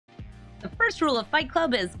The first rule of Fight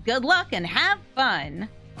Club is good luck and have fun.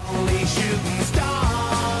 Only shooting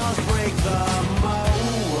stars break the mold.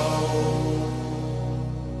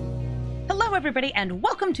 Hello everybody and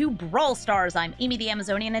welcome to Brawl Stars. I'm Amy the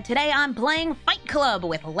Amazonian and today I'm playing Fight Club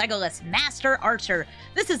with Legolas Master Archer.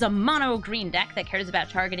 This is a mono green deck that cares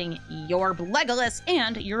about targeting your Legolas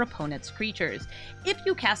and your opponent's creatures. If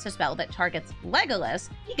you cast a spell that targets Legolas,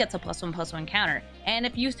 he gets a +1/+1 counter. And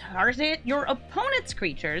if you target your opponent's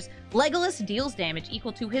creatures, Legolas deals damage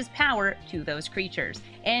equal to his power to those creatures.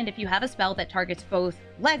 And if you have a spell that targets both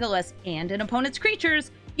Legolas and an opponent's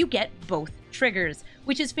creatures, you get both triggers,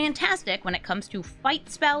 which is fantastic when it comes to fight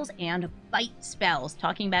spells and bite spells,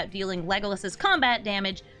 talking about dealing Legolas's combat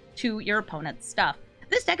damage to your opponent's stuff.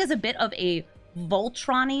 This deck is a bit of a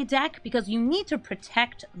Voltron-y deck because you need to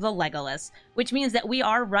protect the Legolas, which means that we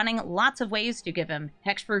are running lots of ways to give him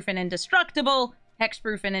hexproof and indestructible,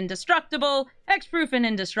 hexproof and indestructible, hexproof and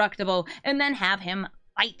indestructible, and then have him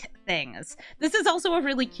fight things. This is also a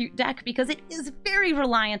really cute deck because it is very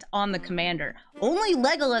reliant on the commander. Only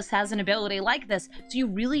Legolas has an ability like this, so you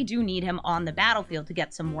really do need him on the battlefield to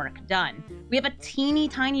get some work done. We have a teeny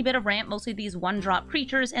tiny bit of ramp, mostly these one-drop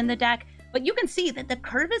creatures in the deck, but you can see that the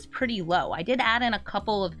curve is pretty low. I did add in a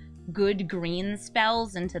couple of good green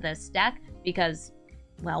spells into this deck because,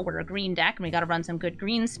 well, we're a green deck and we gotta run some good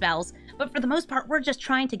green spells, but for the most part, we're just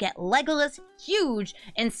trying to get Legolas huge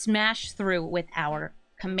and smash through with our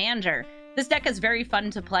commander. This deck is very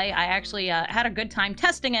fun to play. I actually had a good time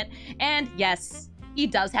testing it, and yes, he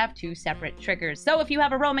does have two separate triggers. So if you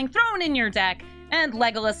have a roaming throne in your deck and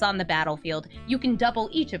Legolas on the battlefield, you can double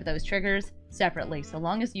each of those triggers separately, so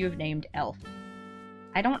long as you've named Elf.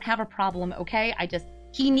 I don't have a problem, okay?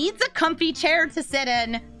 He needs a comfy chair to sit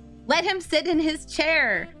in. Let him sit in his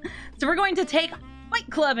chair. So we're going to take Fight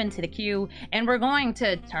Club into the queue, and we're going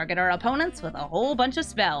to target our opponents with a whole bunch of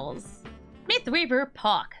spells. Mythweaver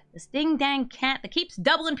Pock, this ding-dang cat that keeps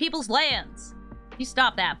doubling people's lands. You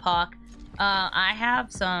stop that, Pock. I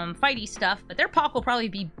have some fighty stuff, but their Pock will probably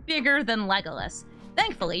be bigger than Legolas.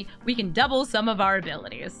 Thankfully, we can double some of our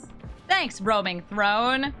abilities. Thanks, Roaming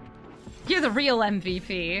Throne. You're the real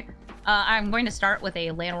MVP. I'm going to start with a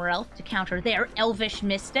Llanowar Elf to counter their Elvish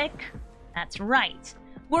Mystic. That's right.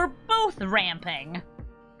 We're both ramping.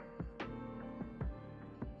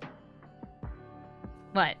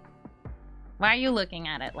 What? Why are you looking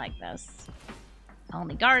at it like this?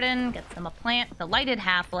 Only Garden, gets them a plant, Delighted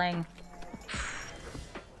Halfling.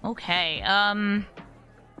 Okay,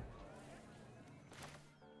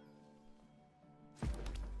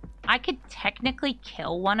 I could technically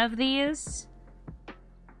kill one of these,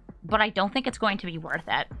 but I don't think it's going to be worth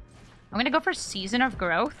it. I'm gonna go for Season of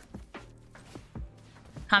Growth.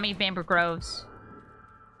 Kami Bamboo Groves.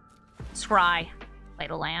 Scry. Play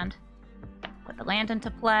to land. Put the land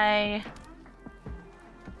into play.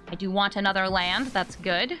 I do want another land. That's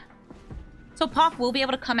good. So Pock will be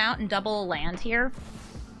able to come out and double a land here.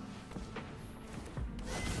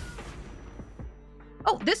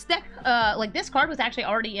 Oh, this deck, this card was actually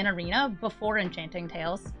already in Arena before Enchanting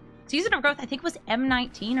Tales. Season of Growth, I think, was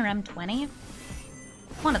M19 or M20.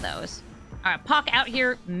 One of those. All right, Pock out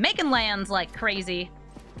here making lands like crazy.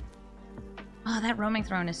 Oh, that Roaming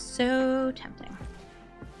Throne is so tempting.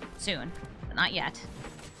 Soon, but not yet.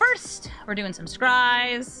 First, we're doing some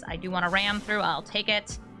scries. I do want to ram through. I'll take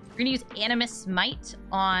it. We're going to use Animus Smite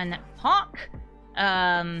on Pock.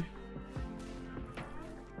 A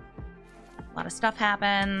lot of stuff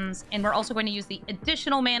happens. And we're also going to use the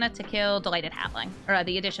additional mana to kill Delighted Halfling. Or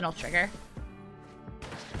the additional trigger.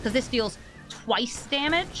 Because this deals twice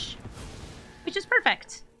damage. Which is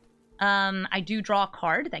perfect. I do draw a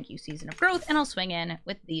card. Thank you, Season of Growth. And I'll swing in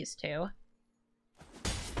with these two.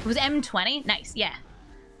 It was M20? Nice, yeah.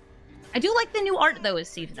 I do like the new art, though, as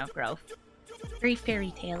Season of Growth. Very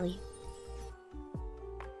fairy tale-y.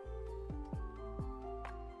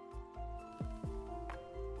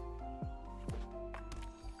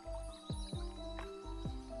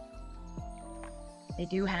 They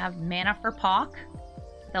do have mana for Pock.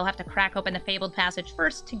 They'll have to crack open the Fabled Passage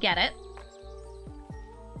first to get it.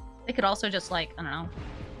 They could also just, like, I don't know,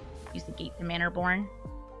 use the Gate to Mannerborn.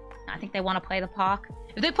 I think they want to play the Pock.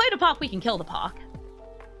 If they play the Pock, we can kill the Pock.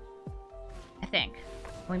 I think.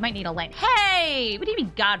 We might need a land. Hey! What do you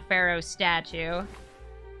mean God Pharaoh statue? Oh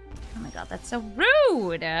my god, that's so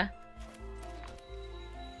rude!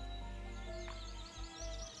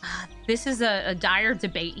 This is a dire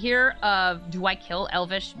debate here of, do I kill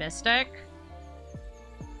Elvish Mystic?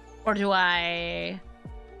 Or do I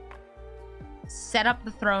set up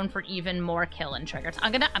the throne for even more kill and triggers?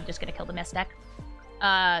 I'm just gonna kill the Mystic.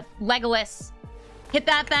 Legolas, hit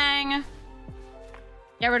that thing.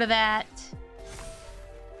 Get rid of that.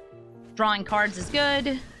 Drawing cards is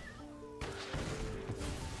good.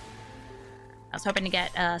 I was hoping to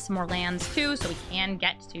get some more lands too, so we can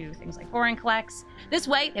get to things like Vorinclex. This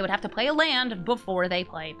way, they would have to play a land before they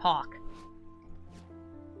play Pawk.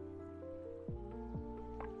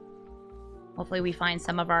 Hopefully we find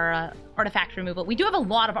some of our artifact removal. We do have a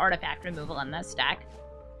lot of artifact removal in this deck.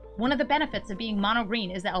 One of the benefits of being mono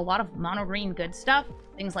green is that a lot of mono green good stuff,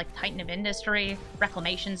 things like Titan of Industry,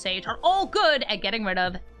 Reclamation Sage, are all good at getting rid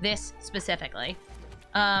of this specifically.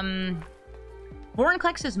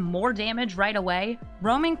 Vorinclex is more damage right away.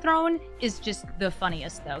 Roaming Throne is just the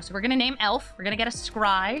funniest though. So we're gonna name Elf. We're gonna get a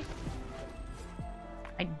Scry.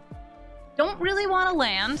 I don't really want to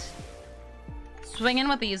land. Swing in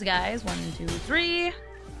with these guys. 1, 2, 3.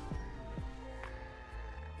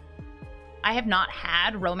 I have not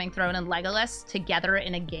had Roaming Throne and Legolas together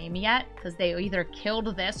in a game yet, because they either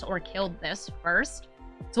killed this or killed this first.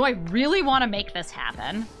 So I really want to make this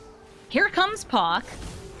happen. Here comes Pawk.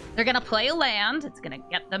 They're going to play a land. It's going to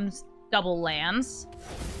get them double lands.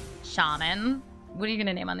 Shaman. What are you going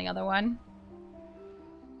to name on the other one?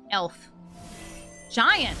 Elf.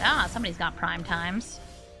 Giant. Ah, somebody's got prime times.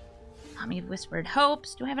 Tommy of Whispered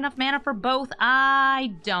Hopes. Do I have enough mana for both?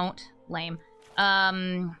 I don't. Lame.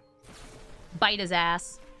 Bite his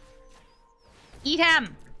ass. Eat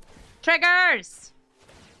him! Triggers!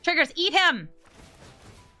 Triggers, eat him!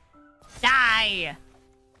 Die!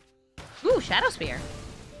 Ooh, Shadow Spear.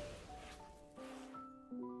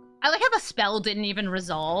 I like how the spell didn't even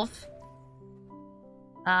resolve.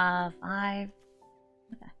 5. Okay.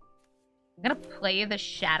 I'm gonna play the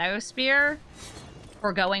Shadow Spear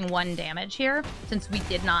for going 1 damage here, since we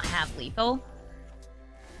did not have lethal.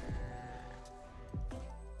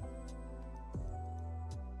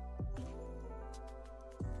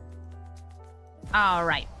 All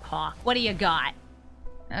right, Pawk, what do you got?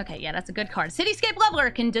 Okay, yeah, that's a good card. Cityscape Leveler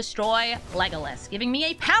can destroy Legolas, giving me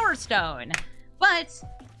a Power Stone. But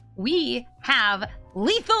we have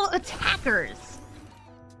lethal attackers.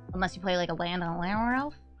 Unless you play like a land on a Llanowar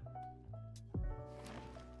Elf.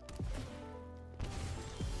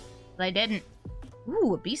 But I didn't.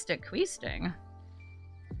 Ooh, a Beast at Queasting.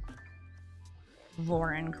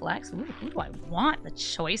 Vorinclex. Ooh, who do I want? The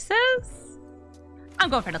choices? I'm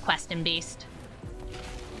going for the Questing Beast.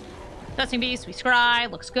 Questing Beast, we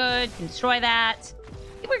scry, looks good, can destroy that.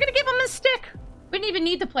 We're gonna give him a stick. We didn't even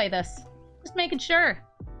need to play this. Just making sure.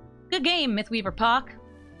 Good game, Mythweaver Pawk.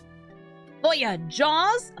 Oh yeah,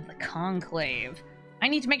 Jaws of the Conclave. I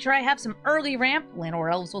need to make sure I have some early ramp.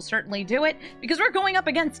 Llanowar Elves will certainly do it, because we're going up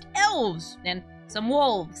against elves and some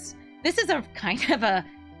wolves. This is a kind of a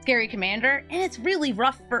scary commander, and it's really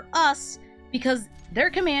rough for us because their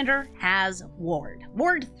commander has Ward.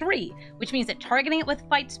 Ward 3, which means that targeting it with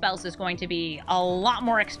fight spells is going to be a lot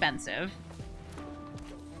more expensive.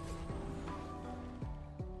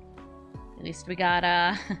 At least we got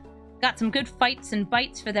got some good fights and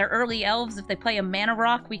bites for their early elves. If they play a Mana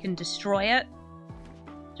Rock, we can destroy it.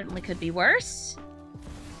 Certainly could be worse.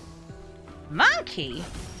 Monkey?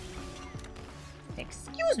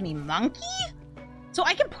 Excuse me, monkey? So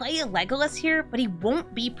I can play a Legolas here, but he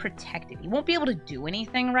won't be protected. He won't be able to do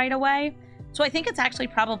anything right away. So I think it's actually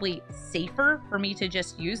probably safer for me to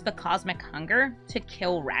just use the Cosmic Hunger to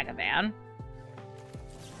kill Ragavan.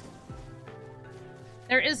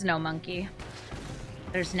 There is no monkey.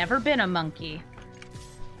 There's never been a monkey.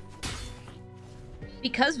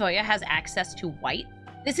 Because Voya has access to white,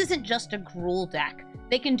 this isn't just a Gruul deck.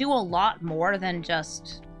 They can do a lot more than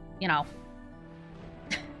just, you know,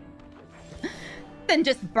 than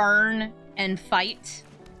just burn and fight.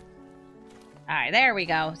 Alright, there we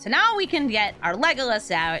go. So now we can get our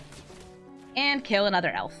Legolas out and kill another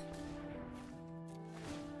elf.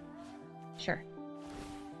 Sure.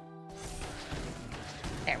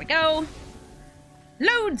 There we go.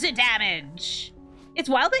 Loads of damage! It's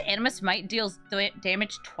wild that Animus Might deals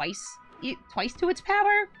damage twice to its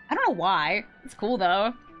power. I don't know why. It's cool,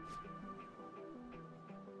 though.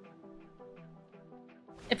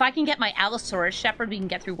 If I can get my Allosaurus Shepherd, we can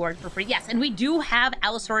get through wards for free. Yes, and we do have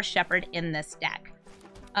Allosaurus Shepherd in this deck.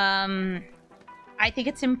 I think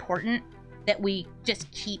it's important that we just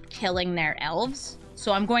keep killing their elves.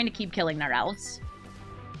 So I'm going to keep killing their elves.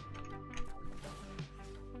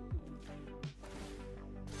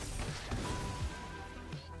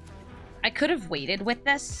 I could have waited with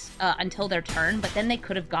this until their turn, but then they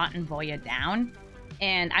could have gotten Voya down.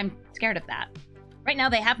 And I'm scared of that. Right now,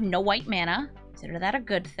 they have no white mana. Consider that a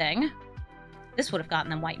good thing. This would have gotten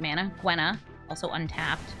them white mana. Gwenna, also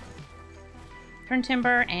untapped. Turn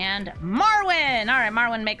Timber, and Marwyn! Alright,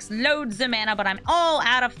 Marwyn makes loads of mana, but I'm all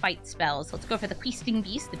out of fight spells. Let's go for the Queasting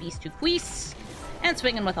Beast, the Beast who Queasts, and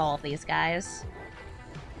swinging with all of these guys.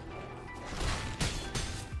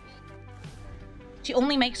 She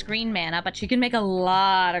only makes green mana, but she can make a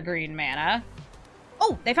lot of green mana.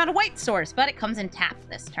 Oh, they found a white source, but it comes in tapped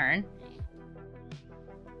this turn.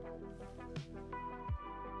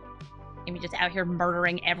 Amy just out here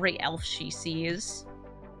murdering every elf she sees.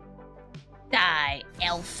 Die,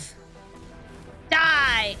 elf.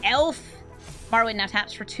 Die, elf! Marwyn now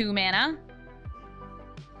taps for 2 mana.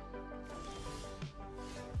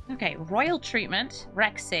 Okay, Royal Treatment,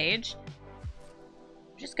 Rex Sage.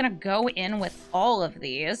 I'm just gonna go in with all of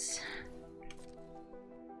these.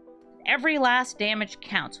 Every last damage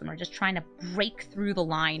counts when we're just trying to break through the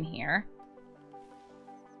line here.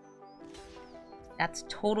 That's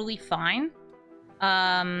totally fine.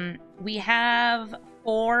 We have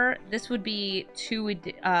 4. This would be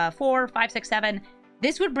 4, 5, 6, 7.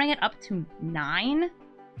 This would bring it up to 9.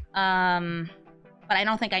 But I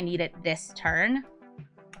don't think I need it this turn.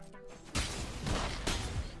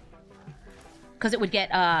 Because it would get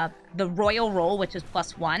the Royal Roll, which is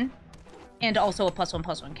 +1. And also a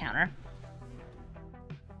 +1/+1 counter.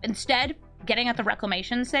 Instead, getting at the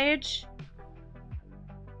Reclamation Sage.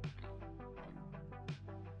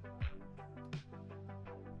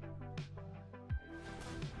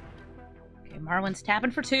 Okay, Marwyn's tapping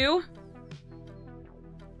for 2.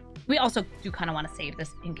 We also do kind of want to save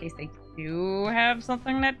this in case they do have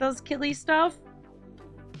something that does killy stuff.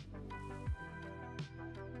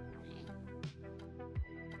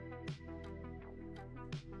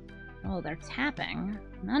 Oh, they're tapping.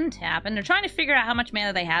 Untapping. They're trying to figure out how much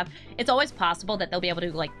mana they have. It's always possible that they'll be able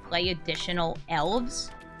to, like, play additional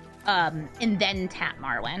elves, and then tap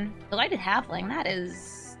Marwyn. Delighted Halfling, that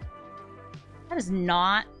is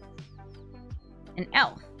not an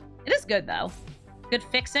elf. It is good, though. Good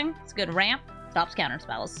fixing. It's good ramp. Stops counter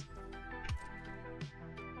spells.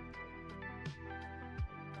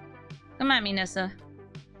 Come at me, Nissa.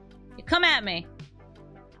 You come at me.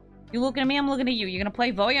 You looking at me, I'm looking at you. You gonna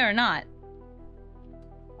play Voya or not?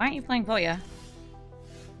 Why aren't you playing Voya?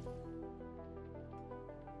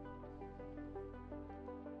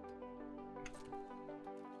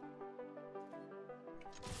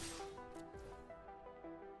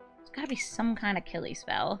 There's gotta be some kind of killy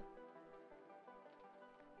spell.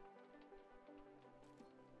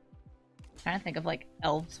 I'm trying to think of, like,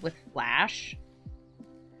 elves with flash.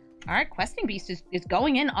 Alright, Questing Beast is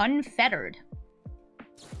going in unfettered.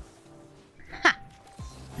 Ha!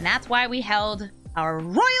 And that's why we held our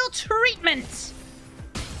royal treatment!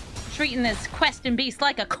 Treating this Questing Beast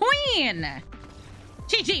like a queen!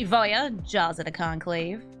 GG, Voya, Jaws of the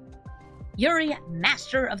Conclave. Yuri,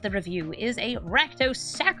 Master of the Review, is a Rakdos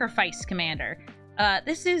Sacrifice commander.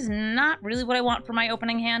 This is not really what I want for my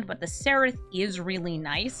opening hand, but the Seraph is really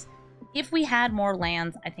nice. If we had more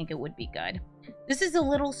lands, I think it would be good. This is a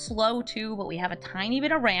little slow, too, but we have a tiny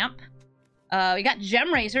bit of ramp. We got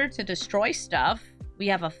Gem Razor to destroy stuff. We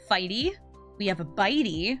have a Fighty. We have a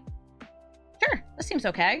Bitey. Sure, this seems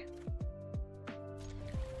okay.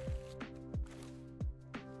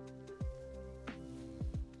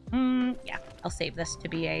 Yeah, I'll save this to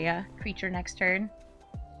be a creature next turn.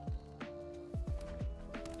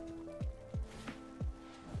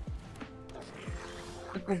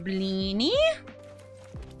 The Goblini.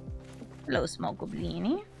 Hello, small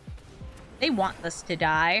Goblini. They want this to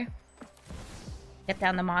die. Get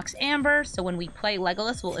down the Mox Amber, so when we play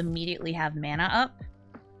Legolas, we'll immediately have mana up.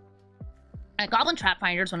 Goblin Trap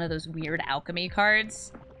Finder is one of those weird alchemy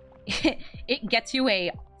cards. It gets you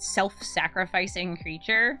a self-sacrificing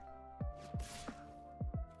creature.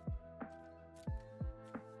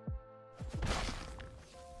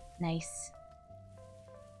 Nice.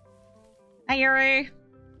 Hi, Yuri.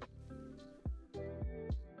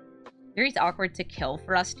 Yuri's awkward to kill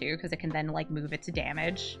for us, too, because it can then, like, move its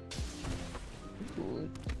damage.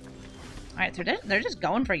 Alright, so they're just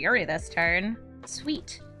going for Yuri this turn.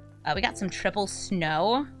 Sweet. We got some triple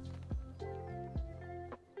snow.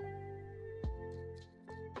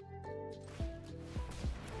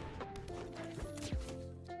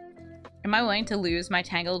 Am I willing to lose my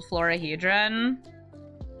Tangled Florahedron?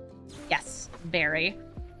 Yes, very.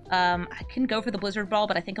 I can go for the Blizzard Ball,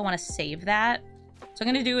 but I think I want to save that. So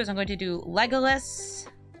I'm going to do Legolas.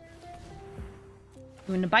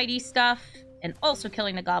 Doing the bitey stuff. And also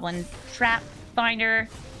killing the Goblin Trap Finder.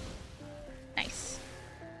 Nice.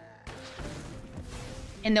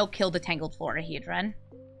 And they'll kill the Tangled Florahedron.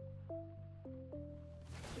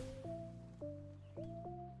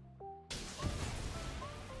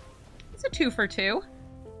 It's a 2 for 2.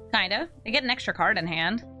 Kinda. They get an extra card in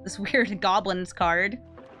hand. This weird Goblins card.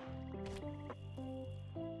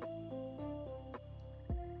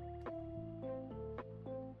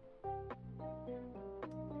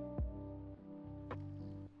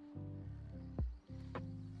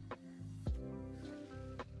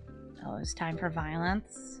 Oh, it's time for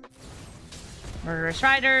violence. Murderous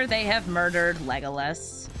Rider, they have murdered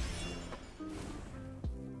Legolas.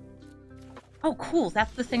 Oh, cool.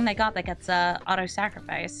 That's the thing they got that gets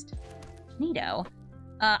auto-sacrificed. Neato.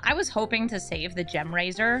 I was hoping to save the Gem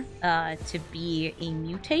Razor to be a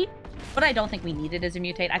mutate, but I don't think we need it as a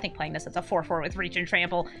mutate. I think playing this as a 4/4 with Reach and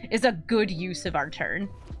Trample is a good use of our turn.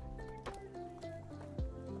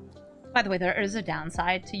 By the way, there is a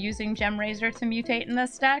downside to using Gem Razor to mutate in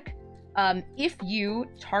this deck. If you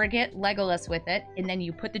target Legolas with it, and then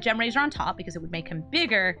you put the Gem Razor on top, because it would make him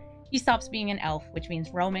bigger, he stops being an elf, which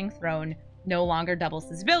means Roaming Throne no longer doubles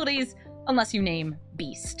his abilities, unless you name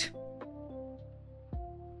Beast.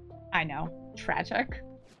 I know. Tragic.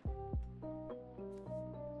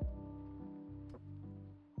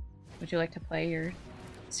 Would you like to play your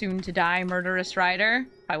soon-to-die Murderous Rider?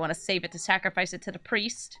 I want to save it to sacrifice it to the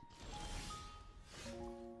priest.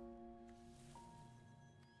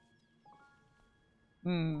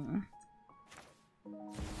 Oh,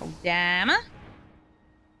 damn.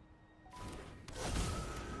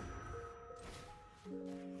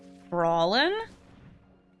 Brawlin'.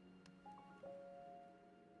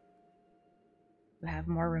 You have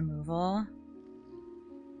more removal.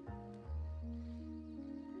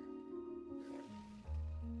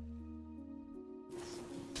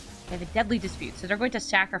 They have a Deadly Dispute, so they're going to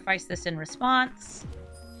sacrifice this in response.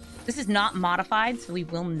 This is not modified, so we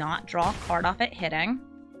will not draw a card off it hitting.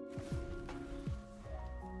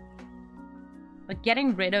 But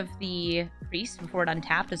getting rid of the priest before it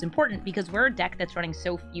untapped is important because we're a deck that's running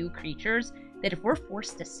so few creatures that if we're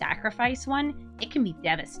forced to sacrifice one, it can be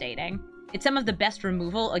devastating. It's some of the best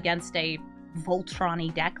removal against a Voltron-y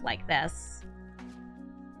deck like this.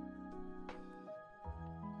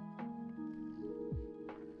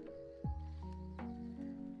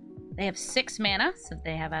 They have 6 mana, so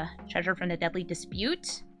they have a treasure from the Deadly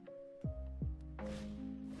Dispute.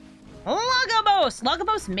 Lagomos!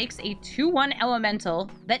 Lagomos makes a 2/1 elemental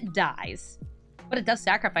that dies. But it does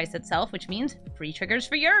sacrifice itself, which means 3 triggers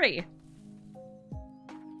for Yuri.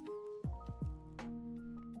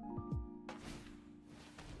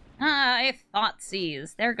 I thought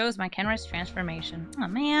seize. There goes my Kenris Transformation. Oh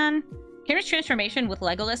man. Kenris Transformation with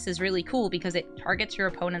Legolas is really cool because it targets your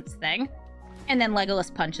opponent's thing, and then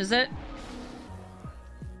Legolas punches it.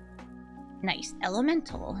 Nice.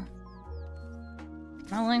 Elemental.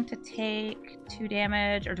 Am I willing to take 2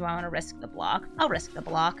 damage, or do I want to risk the block? I'll risk the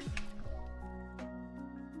block.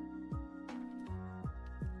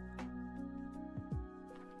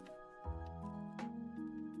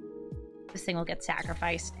 This thing will get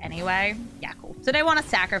sacrificed anyway. Yeah, cool. So they want to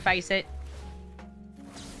sacrifice it.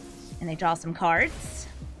 And they draw some cards.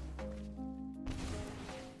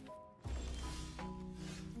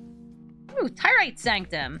 Ooh, Tyrite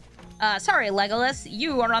Sanctum. Sorry, Legolas.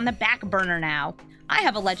 You are on the back burner now. I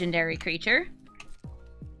have a legendary creature.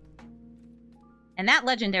 And that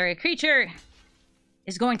legendary creature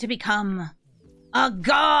is going to become a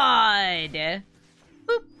god.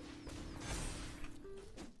 Boop.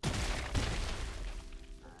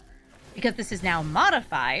 Because this is now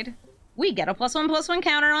modified, we get a +1/+1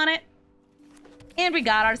 counter on it. And we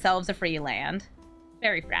got ourselves a free land.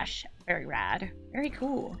 Very fresh. Very rad. Very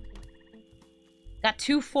cool. Got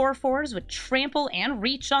 2 4/4s with Trample and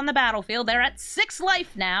Reach on the battlefield. They're at 6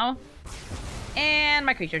 life now. And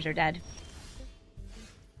my creatures are dead.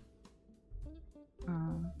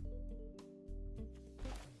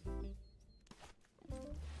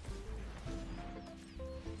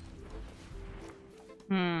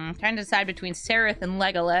 Trying to decide between Sereth and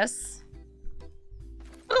Legolas.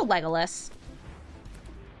 Oh, Legolas.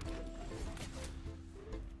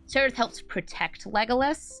 Sereth helps protect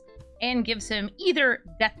Legolas and gives him either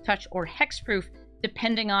Death Touch or Hexproof,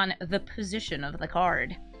 depending on the position of the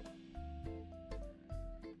card.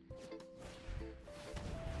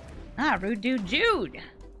 Ah, Rude Dude Jude.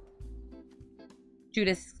 Jude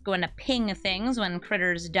is going to ping things when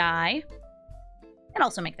critters die. And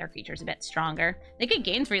also make their creatures a bit stronger. They could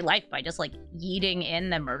gain 3 life by just, like, yeeting in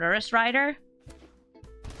the Murderous Rider.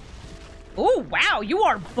 Oh, wow, you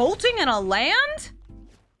are bolting in a land?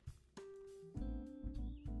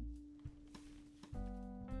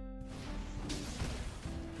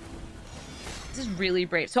 This is really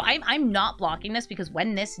brave. So I'm not blocking this because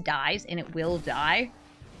when this dies, and it will die,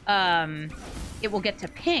 it will get to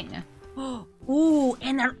ping. Ooh,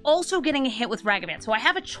 and they're also getting a hit with Ragavan. So I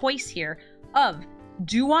have a choice here of,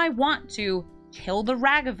 do I want to kill the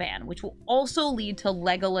Ragavan, which will also lead to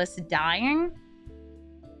Legolas dying,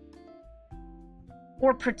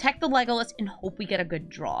 or protect the Legolas and hope we get a good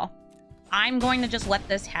draw? I'm going to just let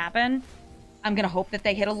this happen. I'm going to hope that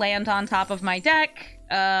they hit a land on top of my deck.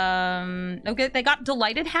 Okay, they got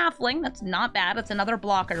Delighted Halfling. That's not bad. It's another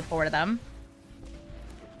blocker for them.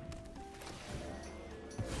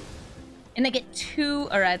 And they get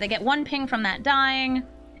they get 1 ping from that dying,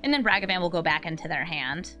 and then Ragavan will go back into their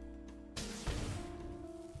hand.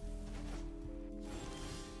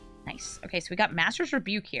 Nice. Okay, so we got Master's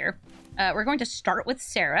Rebuke here. We're going to start with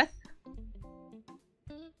Sereth.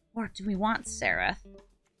 Or do we want Sereth?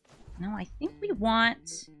 No, I think we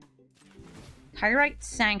want Tyrite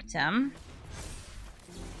Sanctum.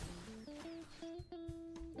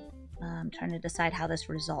 I'm trying to decide how this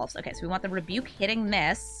resolves. Okay, so we want the Rebuke hitting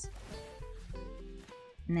this.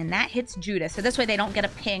 And then that hits Judas. So this way they don't get a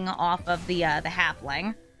ping off of the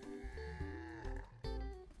halfling.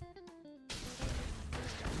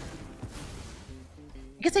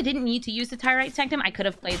 I guess I didn't need to use the Tyrite Sanctum. I could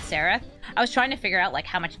have played Sereth. I was trying to figure out like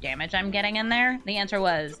how much damage I'm getting in there. The answer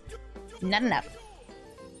was not enough.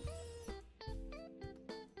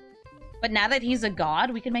 But now that he's a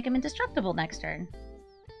god, we can make him indestructible next turn.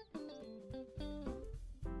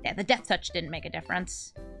 Yeah, the Death Touch didn't make a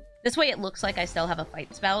difference. This way it looks like I still have a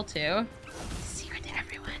fight spell, too. Secret to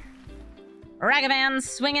everyone. Ragavan's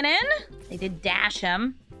swinging in. They did dash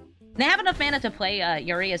him. They have enough mana to play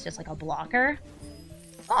Yuri as just like a blocker.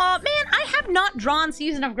 Aw, man, I have not drawn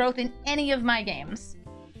Season of Growth in any of my games.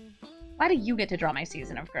 Why do you get to draw my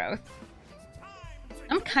Season of Growth?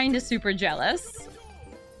 I'm kind of super jealous.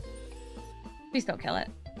 Please don't kill it.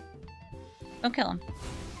 Don't kill him.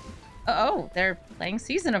 Oh, they're playing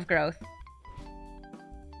Season of Growth.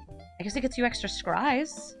 I guess it gets you extra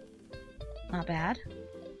scries. Not bad.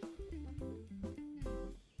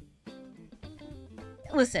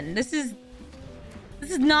 Listen, this is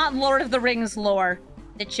not Lord of the Rings lore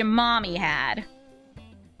that your mommy had.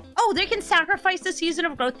 Oh, they can sacrifice the Season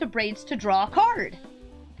of Growth to Braids to draw a card.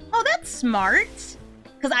 Oh, that's smart.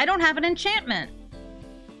 Because I don't have an enchantment.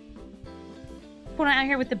 Going out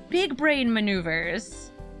here with the big brain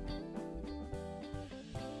maneuvers.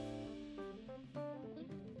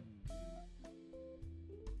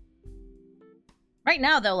 Right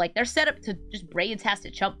now, though, like, they're set up to just Braids has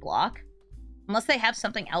to chump block. Unless they have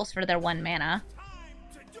something else for their 1 mana.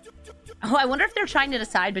 Oh, I wonder if they're trying to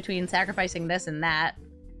decide between sacrificing this and that.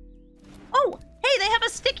 Oh, hey, they have a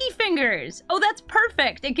Sticky Fingers. Oh, that's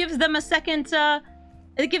perfect. It gives them a second,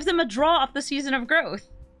 it gives them a draw off the Season of Growth.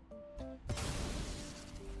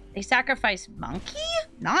 They sacrifice Monkey?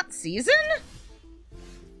 Not Season?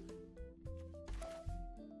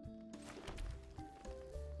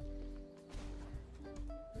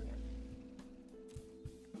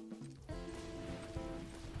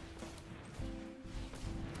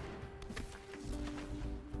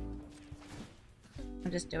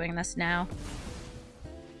 I'm just doing this now.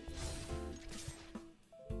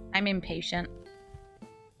 I'm impatient.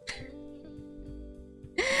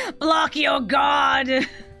 Block your god!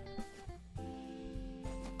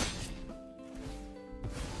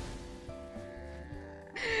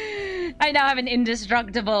 I now have an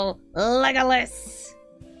indestructible Legolas.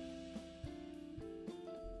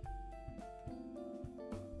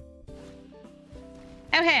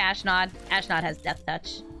 Oh, hey, Ashnod. Ashnod has Death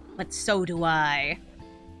Touch, but so do I.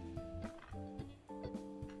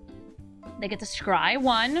 They get to scry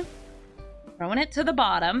 1, throwing it to the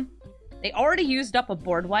bottom. They already used up a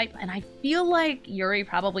board wipe, and I feel like Yuri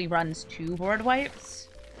probably runs 2 board wipes.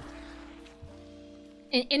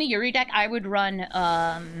 In a Yuri deck, I would run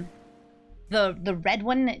the red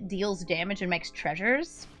one that deals damage and makes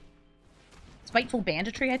treasures. Spiteful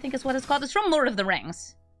Banditry, I think is what it's called. It's from Lord of the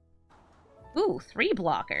Rings. Ooh, 3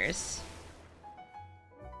 blockers.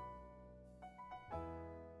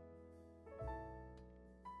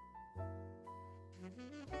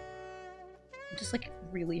 I'm just, like,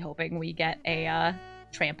 really hoping we get a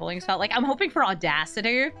trampling spell. Like, I'm hoping for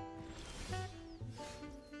Audacity.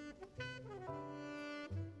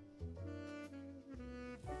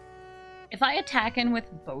 If I attack in with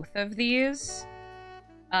both of these,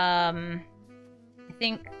 I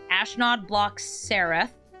think Ashnod blocks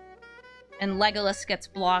Sereth, and Legolas gets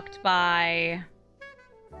blocked by...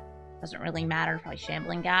 Doesn't really matter, probably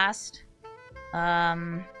Shambling Ghast.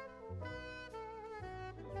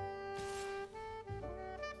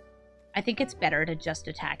 I think it's better to just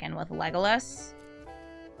attack in with Legolas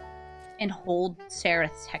and hold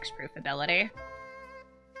Sereth's hexproof ability.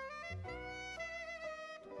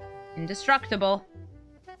 Indestructible.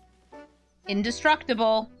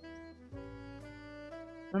 Indestructible.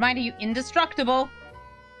 Reminder you, indestructible.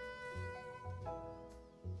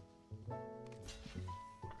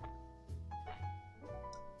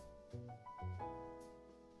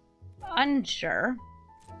 Unsure.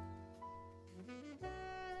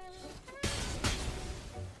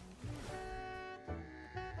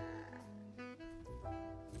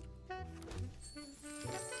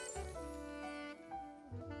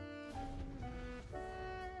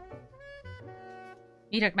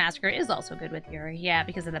 Meathook Massacre is also good with Yuri. Yeah,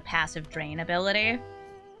 because of the passive drain ability.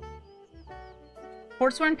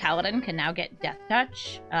 Forsworn Paladin can now get Death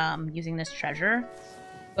Touch using this treasure,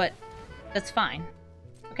 but that's fine.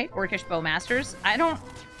 Okay, Orcish Bowmasters. I don't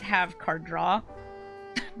have card draw.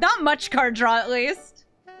 Not much card draw, at least.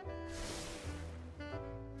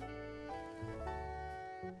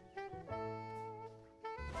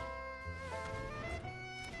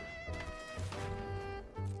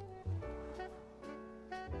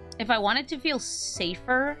 If I wanted to feel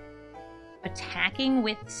safer attacking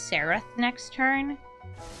with Sereth next turn,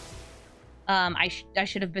 I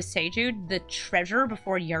should have Beseju'd the treasure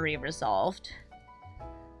before Yuri resolved.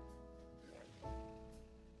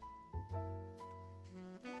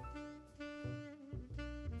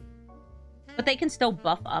 But they can still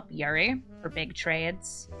buff up Yuri for big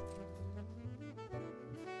trades.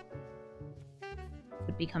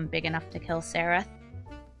 Would become big enough to kill Sereth.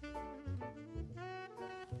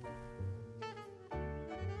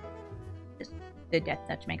 Just the Death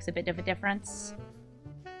Touch makes a bit of a difference.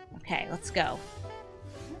 Okay, let's go.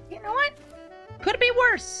 You know what? Could be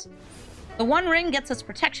worse. The One Ring gets us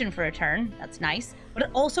protection for a turn. That's nice. But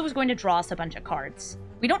it also is going to draw us a bunch of cards.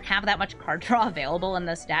 We don't have that much card draw available in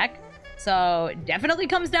this deck. So it definitely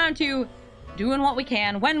comes down to doing what we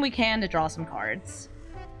can, when we can, to draw some cards.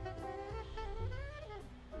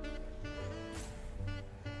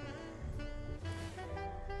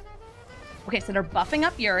 Okay, so they're buffing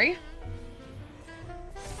up Yuri.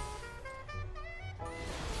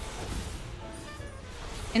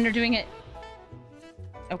 And they're doing it...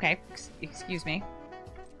 Okay, excuse me.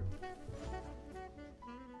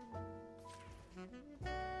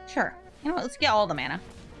 Sure. You know what, let's get all the mana.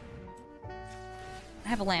 I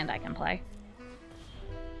have a land I can play.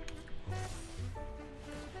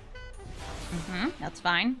 That's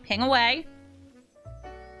fine. Ping away.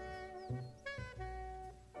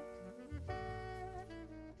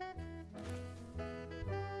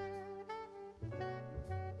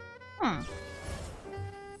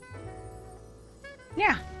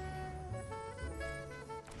 Yeah.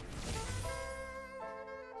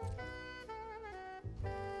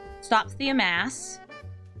 Stops the amass.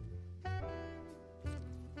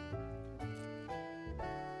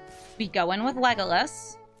 We go in with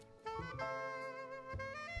Legolas.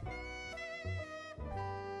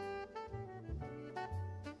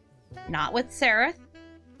 Not with Sereth.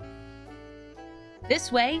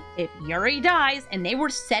 This way, if Yuri dies and they were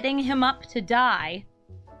setting him up to die,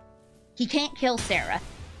 he can't kill Sereth.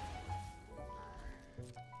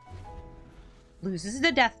 Loses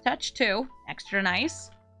the Death Touch too. Extra nice.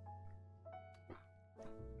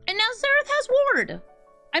 And now Sereth has Ward.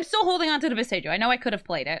 I'm still holding on to the Beseju. I know I could have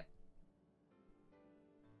played it.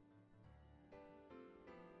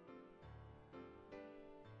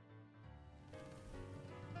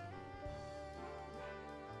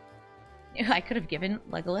 I could have given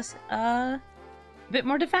Legolas a bit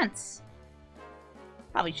more defense.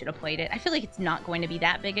 Probably should have played it. I feel like it's not going to be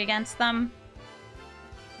that big against them.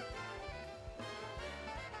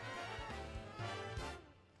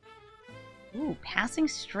 Ooh, passing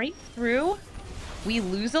straight through. We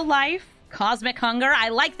lose a life. Cosmic Hunger. I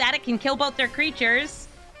like that. It can kill both their creatures.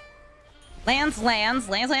 Lands, lands.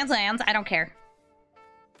 Lands, lands, lands. I don't care.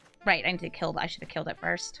 Right, I need to kill... I should have killed it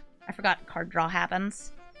first. I forgot card draw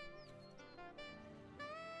happens.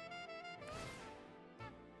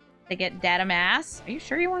 They get Data Mass. Are you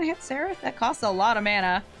sure you want to hit Sereth? That costs a lot of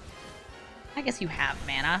mana. I guess you have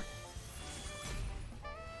mana.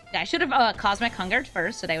 Yeah, I should have Cosmic Hungered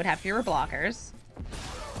first, so they would have fewer blockers.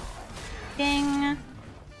 Ding.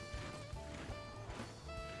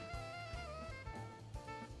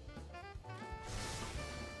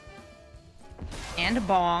 And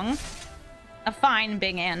Bong. A fine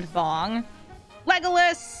Bing and Bong.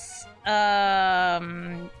 Legolas! Yeah,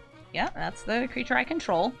 that's the creature I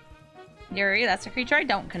control. Yuri, that's the creature I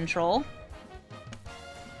don't control.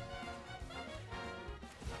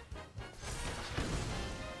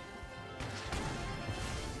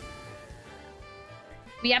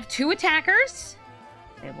 We have 2 attackers.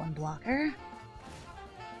 They have 1 blocker.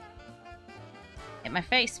 Hit my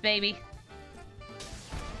face, baby.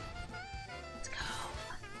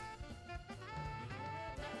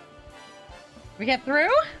 We get through?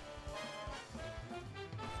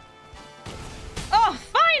 Oh,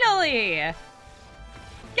 finally!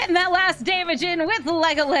 Getting that last damage in with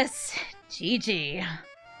Legolas. GG.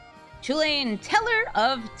 Tulane, Teller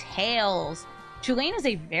of Tales. Tulane is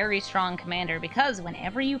a very strong commander because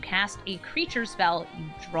whenever you cast a creature spell, you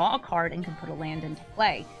draw a card and can put a land into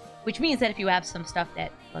play. Which means that if you have some stuff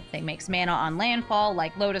that, let's say, makes mana on landfall,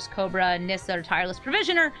 like Lotus Cobra, Nissa, or Tireless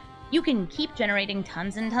Provisioner, you can keep generating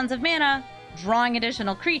tons and tons of mana, drawing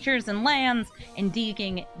additional creatures and lands, and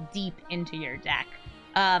digging deep into your deck.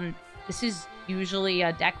 This is usually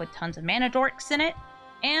a deck with tons of mana dorks in it,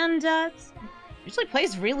 and it usually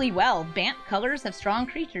plays really well. Bant colors have strong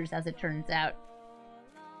creatures, as it turns out.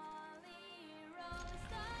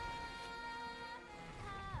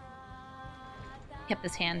 Kept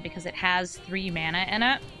this hand because it has 3 mana in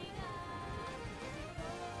it.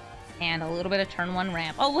 And a little bit of turn 1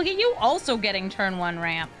 ramp. Oh, look at you also getting turn 1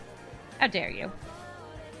 ramp. How dare you.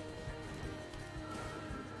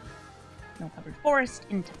 No covered forest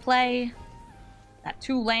into play. Got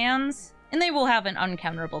 2 lands. And they will have an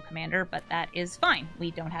uncounterable commander, but that is fine.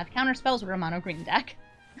 We don't have counter spells. We're a mono green deck.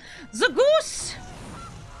 Zagoose!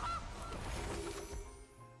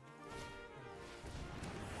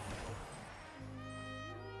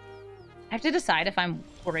 I have to decide if I'm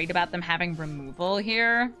worried about them having removal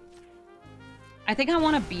here. I think I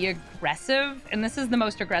want to be aggressive, and this is the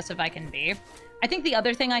most aggressive I can be. I think the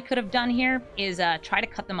other thing I could have done here is try to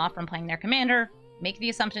cut them off from playing their commander, make the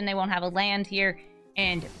assumption they won't have a land here,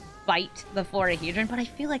 and bite the Florahedron, but I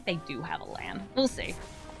feel like they do have a land. We'll see.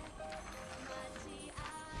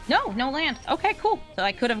 No land. Okay, cool. So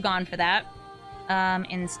I could have gone for that.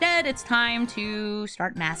 Instead, it's time to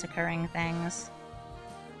start massacring things.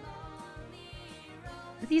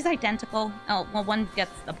 Are these identical? Oh, well, one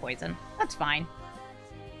gets the poison. That's fine.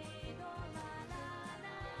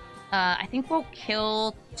 I think we'll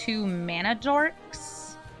kill 2 mana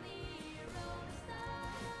dorks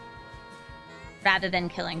rather than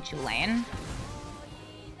killing Tulane.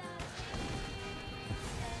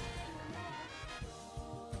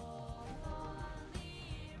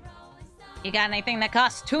 You got anything that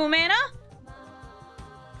costs 2 mana?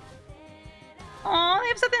 Oh, they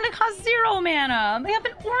have something that costs 0 mana. They have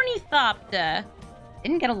an Ornithopter.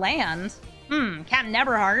 Didn't get a land. Captain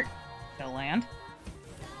Neverheart. Got a land.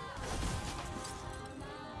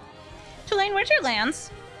 Tulane, where's your lands?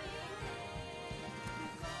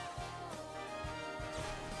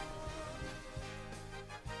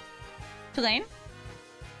 Tulane?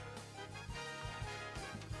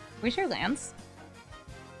 Where's your lands?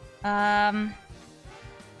 I'm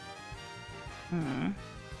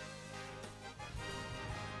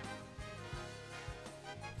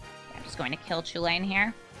just going to kill Tulane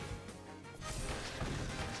here.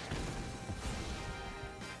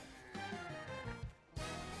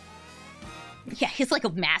 Yeah, he's like a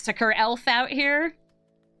massacre elf out here.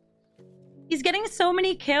 He's getting so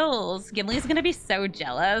many kills. Gimli's gonna be so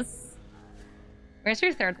jealous. Where's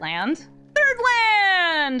your 3rd land? 3rd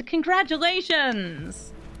land!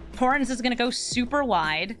 Congratulations! Torrens is gonna go super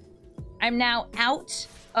wide. I'm now out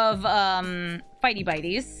of fighty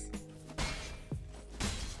bites.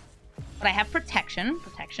 But I have protection.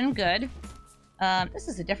 Protection, good. This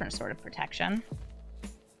is a different sort of protection.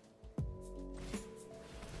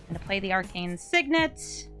 I'm gonna play the Arcane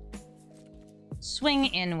Signet. Swing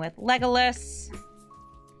in with Legolas.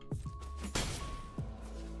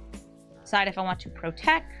 Decide if I want to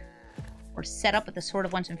protect or set up with the Sword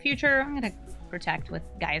of Once and Future. I'm gonna protect with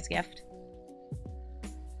Gaia's Gift.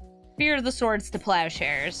 Fear the Swords to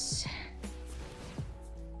Plowshares.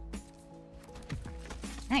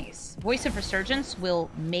 Nice. Voice of Resurgence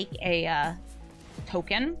will make a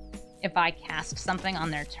token if I cast something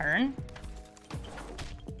on their turn.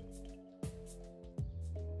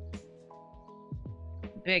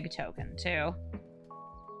 Big token, too.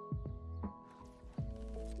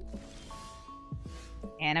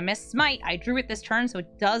 Animus Smite. I drew it this turn, so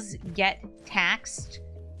it does get taxed.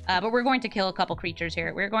 But we're going to kill a couple creatures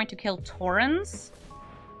here. We're going to kill Torrens.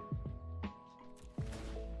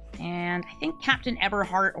 And I think Captain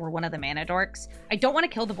Everheart or one of the Mana Dorks. I don't want to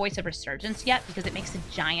kill the Voice of Resurgence yet because it makes a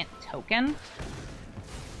giant token.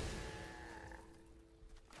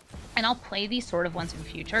 And I'll play these Sword of Once in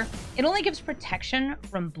Future. It only gives protection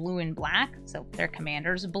from blue and black, so their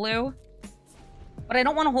commander's blue. But I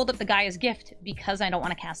don't want to hold up the Gaia's Gift because I don't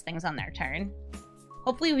want to cast things on their turn.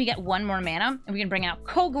 Hopefully we get 1 more mana, and we can bring out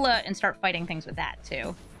Kogla and start fighting things with that,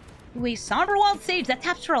 too. Ooh, a Somberwald Sage. That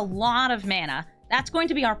taps for a lot of mana. That's going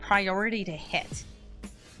to be our priority to hit.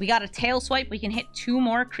 We got a Tail Swipe. We can hit 2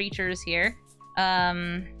 more creatures here.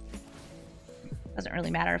 Doesn't really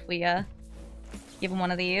matter if we Give him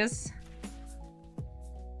one of these.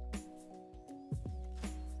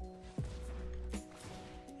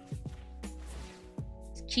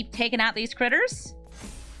 Just keep taking out these critters.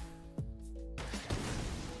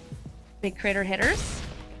 Big critter hitters.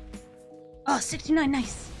 Oh, 69,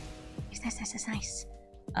 nice. Nice.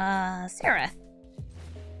 Sarah.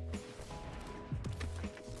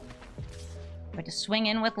 I'm going to swing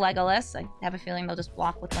in with Legolas. I have a feeling they'll just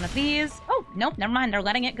block with one of these. Oh, nope, never mind. They're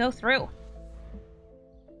letting it go through.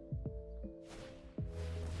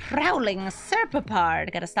 Prowling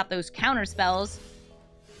Serpapard. Gotta stop those counter spells.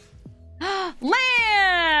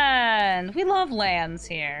 Land! We love lands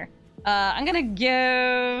here. I'm gonna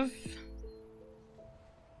give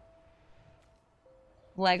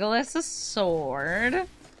Legolas a sword.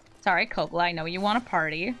 Sorry, Kogla, I know you want to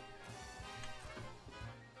party.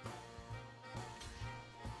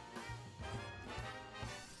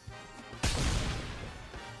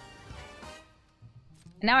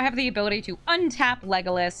 And now I have the ability to untap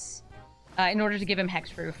Legolas in order to give him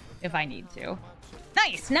Hexproof if I need to.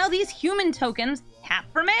 Nice! Now these human tokens tap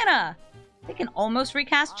for mana! They can almost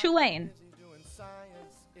recast Tulane.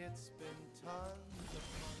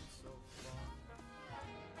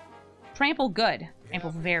 Trample good.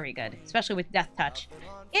 Trample very good. Especially with Death Touch.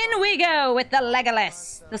 In we go with the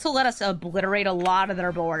Legolas! This will let us obliterate a lot of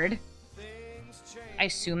their board. I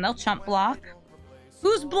assume they'll chump block.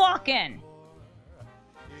 Who's blocking?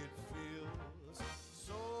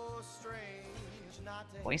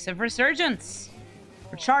 Voice of Resurgence.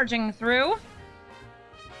 We're charging through.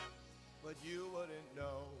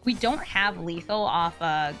 We don't have lethal off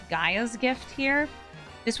Gaia's gift here.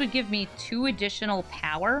 This would give me 2 additional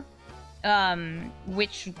power,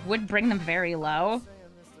 which would bring them very low.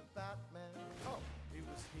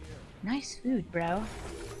 Nice food, bro.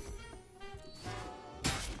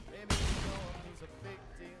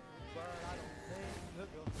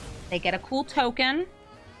 They get a cool token.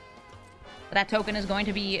 That token is going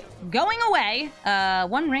to be going away.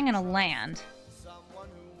 1 ring and a land.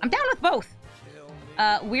 I'm down with both.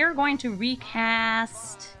 We're going to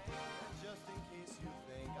recast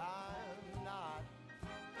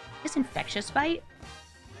this Infectious Bite.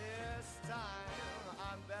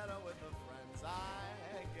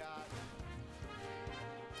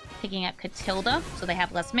 Picking up Catilda, so they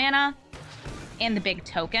have less mana. And the big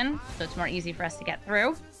token, so it's more easy for us to get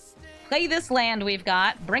through. Play this land we've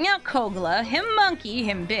got. Bring out Kogla. Him monkey.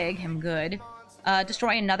 Him big. Him good.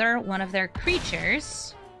 Destroy another one of their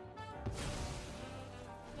creatures.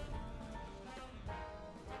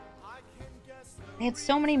 They had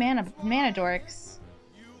so many mana dorks.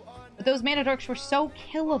 But those mana dorks were so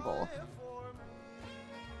killable.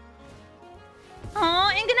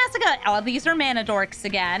 Aw, Inganessica! Oh, these are mana dorks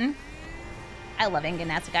again. I love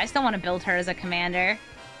Inganessica. I still want to build her as a commander.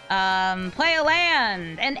 Play a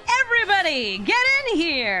land, and everybody get in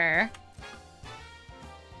here!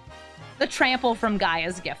 The trample from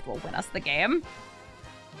Gaia's gift will win us the game.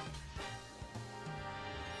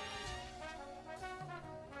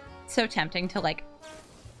 So tempting to, like,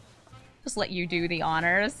 just let you do the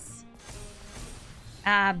honors.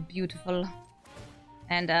 Ah, beautiful.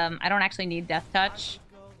 And, I don't actually need Death Touch.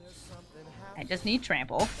 I just need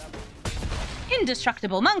trample.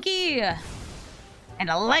 Indestructible monkey! And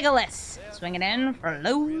a Legolas, swinging in for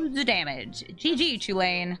loads of damage. GG,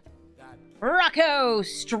 Tulane. Rocco,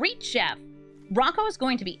 Street Chef. Rocco is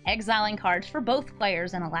going to be exiling cards for both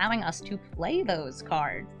players and allowing us to play those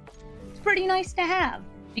cards. It's pretty nice to have,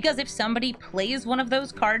 because if somebody plays one of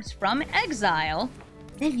those cards from exile,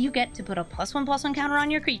 then you get to put a +1/+1 counter on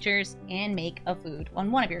your creatures and make a food. On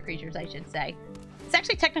one of your creatures, I should say. It's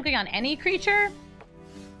actually technically on any creature,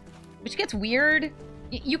 which gets weird.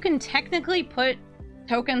 You can technically put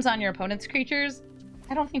tokens on your opponent's creatures.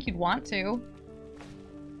 I don't think you'd want to.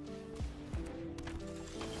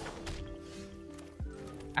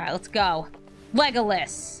 Alright, let's go.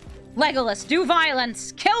 Legolas. Legolas, do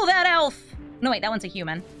violence. Kill that elf. No, wait, that one's a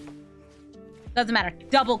human. Doesn't matter.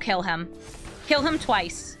 Double kill him. Kill him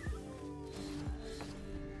twice.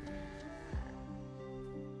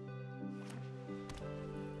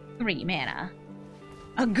 Three mana.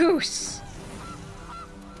 A goose.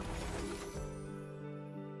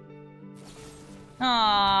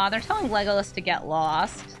 Aw, they're telling Legolas to get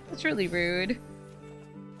lost. That's really rude.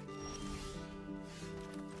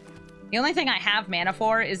 The only thing I have mana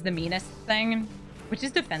for is the meanest thing, which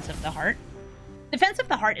is Defense of the Heart. Defense of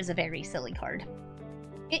the Heart is a very silly card.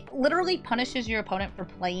 It literally punishes your opponent for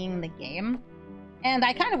playing the game, and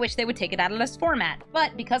I kind of wish they would take it out of this format,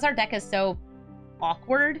 but because our deck is so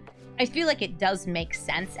awkward, I feel like it does make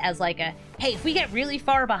sense as like a, hey, if we get really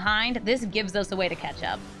far behind, this gives us a way to catch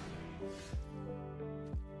up.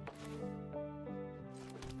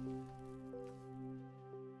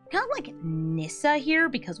 got like Nissa here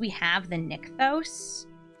because we have the Nykthos.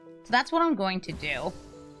 So that's what I'm going to do.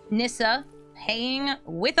 Nissa, paying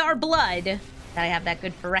with our blood, that I have that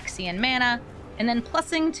good Phyrexian mana, and then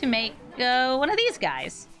plussing to make one of these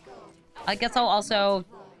guys. I guess I'll also,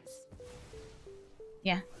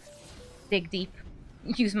 yeah, dig deep.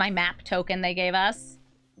 Use my map token they gave us.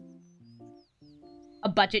 A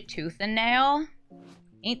budget tooth and nail.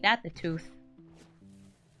 Ain't that the tooth?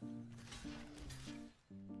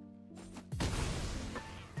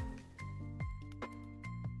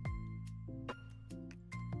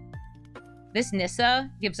 This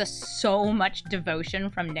Nissa gives us so much devotion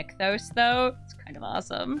from Nykthos, though. It's kind of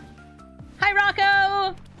awesome. Hi,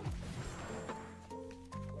 Rocco!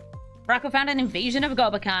 Rocco found an invasion of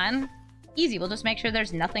Gobakhan. Easy, we'll just make sure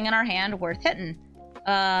there's nothing in our hand worth hitting.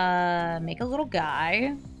 Make a little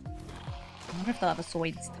guy. I wonder if they'll have a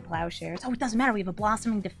Swords to Plowshares. Oh, it doesn't matter, we have a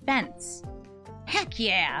Blossoming Defense. Heck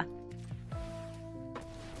yeah!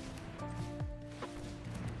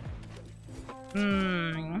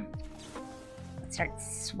 Let's start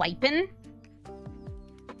swiping.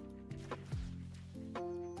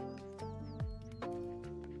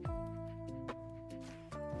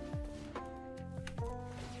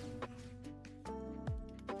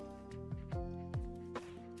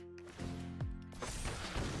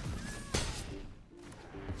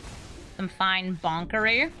 Some fine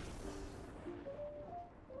bonkery.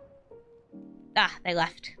 Ah, they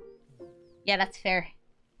left. Yeah, that's fair.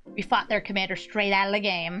 We fought their commander straight out of the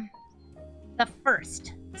game. The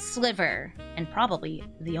first sliver, and probably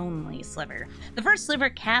the only sliver. The first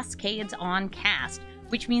sliver cascades on cast,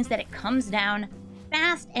 which means that it comes down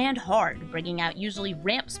fast and hard, bringing out usually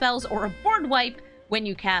ramp spells or a board wipe when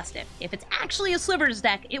you cast it. If it's actually a slivers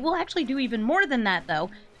deck, it will actually do even more than that,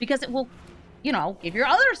 though, because it will, you know, give your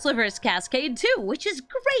other slivers cascade too, which is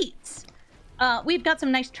great. We've got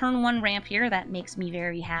some nice turn 1 ramp here. That makes me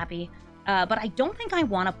very happy. But I don't think I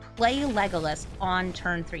want to play Legolas on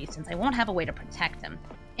turn 3, since I won't have a way to protect him.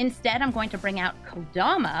 Instead, I'm going to bring out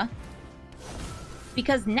Kodama,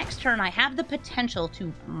 because next turn I have the potential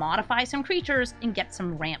to modify some creatures and get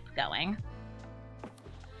some ramp going.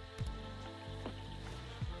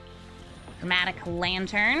 Dramatic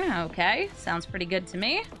Lantern, okay, sounds pretty good to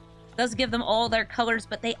me. Does give them all their colors,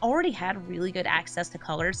 but they already had really good access to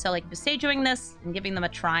colors, so like Besageing this and giving them a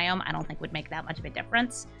Triumph I don't think would make that much of a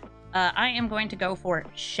difference. I am going to go for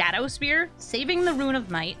Shadow Spear, saving the Rune of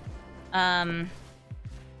Might. The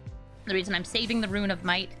reason I'm saving the Rune of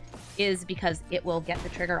Might is because it will get the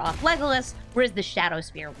trigger off Legolas, whereas the Shadow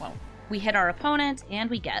Spear won't. We hit our opponent, and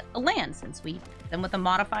we get a land, since we hit them with a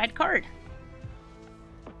modified card.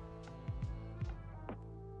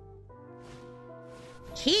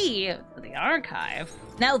 Key to the Archive.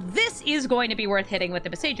 Now, this is going to be worth hitting with the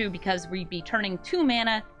Beseju, because we'd be turning 2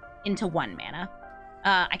 mana into 1 mana.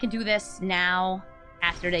 I can do this now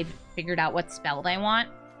after they've figured out what spell they want.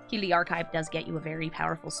 Key to the Archive does get you a very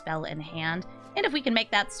powerful spell in hand, and if we can make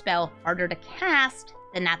that spell harder to cast,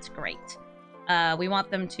 then that's great. We want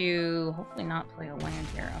them to hopefully not play a land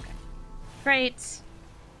here. Okay, great.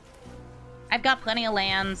 I've got plenty of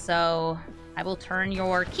land, so I will turn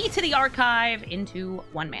your Key to the Archive into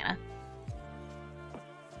 1 mana.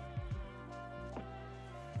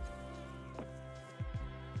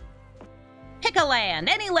 Pick a land,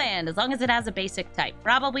 any land, as long as it has a basic type.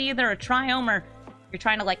 Probably either a Triome or you're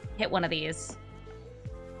trying to, like, hit one of these.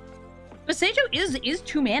 Beseju is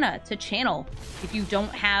 2 mana to channel if you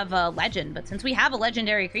don't have a legend, but since we have a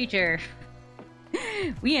legendary creature,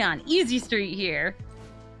 we on easy street here.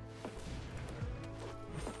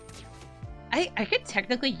 I could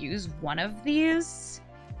technically use one of these,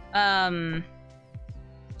 just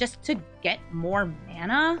to get more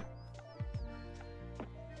mana.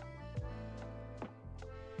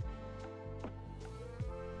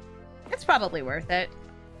 It's probably worth it.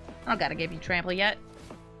 I don't gotta give you Trample yet.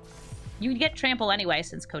 You get Trample anyway,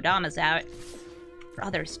 since Kodama's out for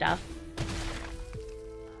other stuff.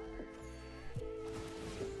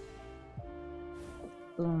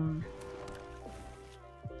 Boom.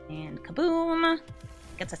 And kaboom.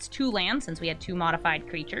 Gets us 2 lands, since we had 2 modified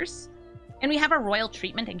creatures. And we have a Royal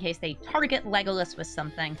Treatment in case they target Legolas with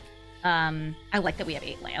something. I like that we have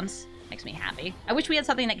 8 lands. Makes me happy. I wish we had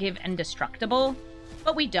something that gave Indestructible,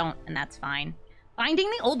 but we don't, and that's fine. Finding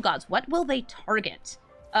the Old Gods. What will they target?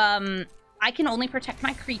 I can only protect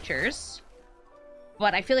my creatures,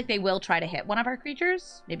 but I feel like they will try to hit one of our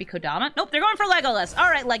creatures. Maybe Kodama? Nope, they're going for Legolas. All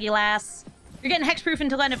right, Legolas. You're getting hexproof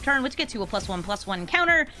until end of turn, which gets you a +1/+1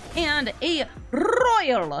 counter and a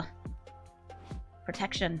Royal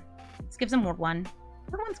Protection. This gives them Ward 1.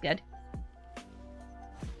 Ward 1's good.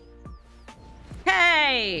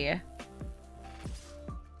 Hey!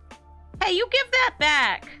 Hey, you give that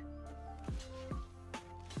back!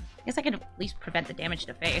 I guess I could at least prevent the damage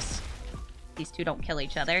to face. These two don't kill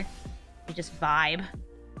each other. They just vibe.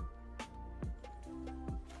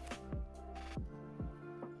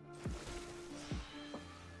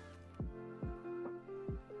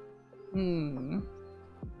 Am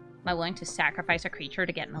I willing to sacrifice a creature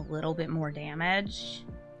to get in a little bit more damage?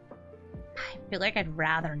 I feel like I'd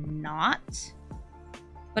rather not.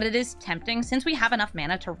 But it is tempting since we have enough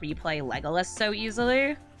mana to replay Legolas so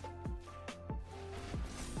easily.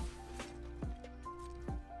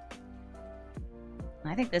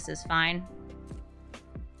 I think this is fine.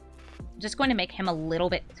 I'm just going to make him a little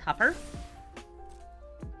bit tougher.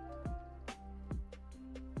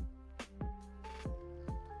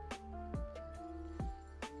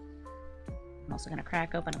 I'm also going to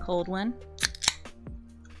crack open a cold one.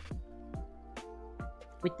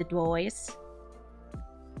 With the boys.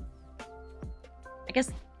 I guess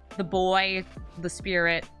the boy, the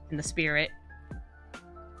spirit, and the spirit.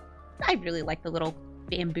 I really like the little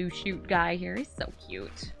bamboo shoot guy here. He's so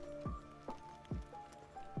cute.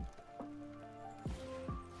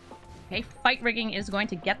 Okay, Fight Rigging is going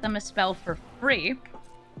to get them a spell for free.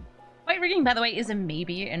 Fight Rigging, by the way, is a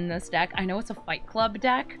maybe in this deck. I know it's a Fight Club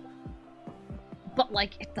deck, but,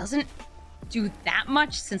 like, it doesn't do that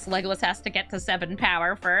much since Legolas has to get to 7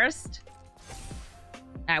 power first.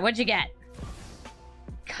 Alright, what'd you get?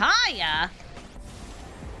 Kaya?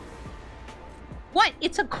 What?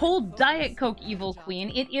 It's a cold Diet Coke, Evil Queen.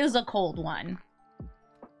 It is a cold one.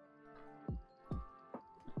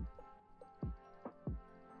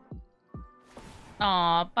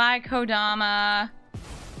 Aw, bye, Kodama.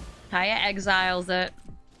 Kaya exiles it.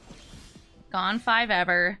 Gone 5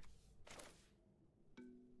 ever.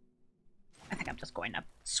 I think I'm just going to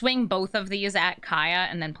swing both of these at Kaya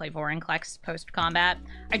and then play Vorinclex post-combat.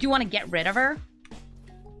 I do want to get rid of her.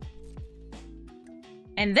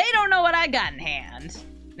 And they don't know what I got in hand.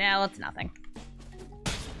 Now it's nothing.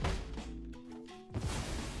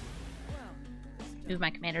 Move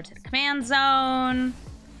my commander to the command zone.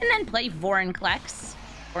 And then play Vorinclex.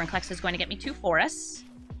 Vorinclex is going to get me 2 forests.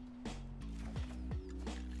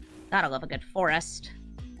 Gotta love a good forest.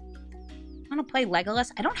 I'm gonna play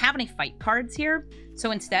Legolas. I don't have any fight cards here.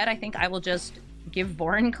 So instead, I think I will just give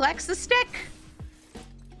Vorinclex a stick.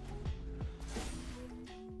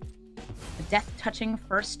 Death-touching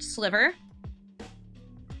first sliver.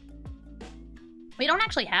 We don't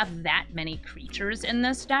actually have that many creatures in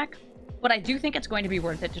this deck, but I do think it's going to be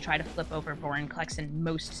worth it to try to flip over Vorinclex in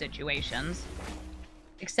most situations.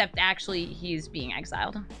 Except, actually, he's being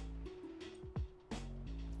exiled.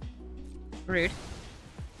 Rude.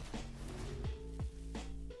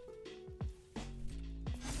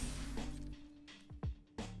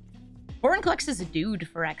 Vorinclex is a dude,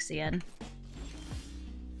 Phyrexian.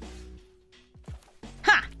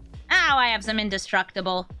 Now I have some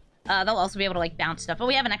indestructible. They'll also be able to, like, bounce stuff. But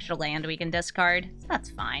we have an extra land we can discard, so that's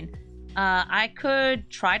fine. I could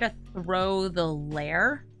try to throw the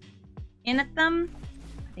lair in at them.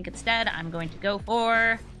 I think instead I'm going to go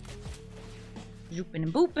for Zoopin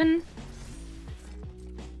and Boopin.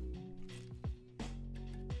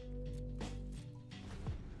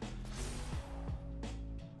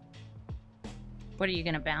 What are you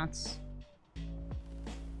gonna bounce?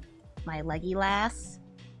 My leggy lass?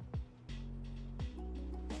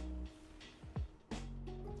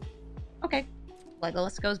 Okay,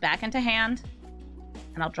 Legolas goes back into hand,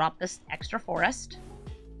 and I'll drop this extra forest.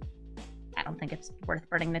 I don't think it's worth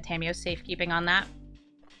burning the Tamio's safekeeping on that.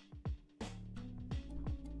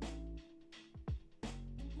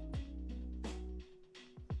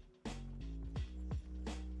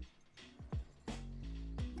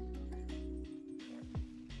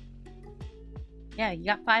 Yeah, you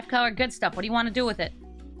got 5 color good stuff. What do you want to do with it?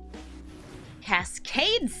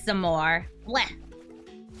 Cascade some more. Bleh.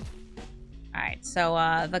 Alright, so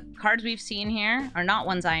the cards we've seen here are not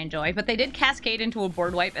ones I enjoy, but they did cascade into a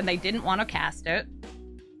board wipe and they didn't want to cast it.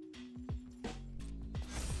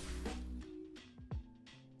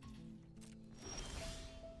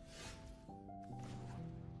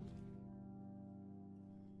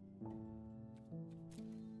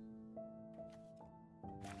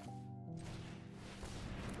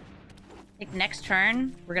 I think next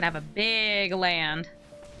turn, we're gonna have a big land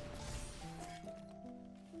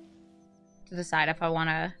to decide if I want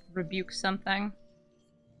to rebuke something.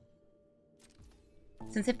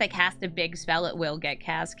 Since if they cast a big spell, it will get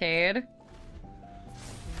Cascade.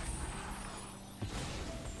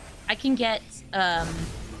 I can get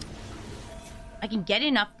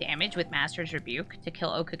enough damage with Master's Rebuke to kill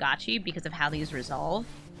Okagachi because of how these resolve.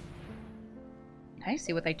 Okay,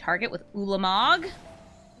 see what they target with Ulamog.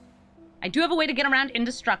 I do have a way to get around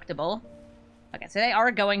indestructible. Okay, so they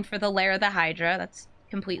are going for the Lair of the Hydra. That's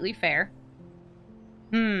completely fair.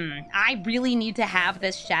 I really need to have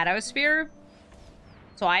this Shadow Spear.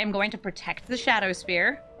 So I am going to protect the Shadow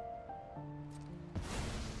Spear.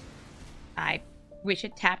 I wish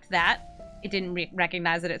it tapped that. It didn't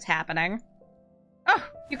recognize that it's happening. Oh,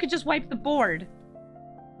 you could just wipe the board.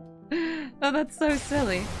 Oh, that's so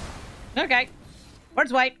silly. Okay.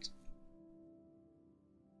 Board's wiped.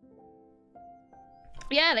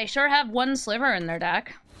 Yeah, they sure have one sliver in their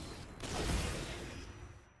deck.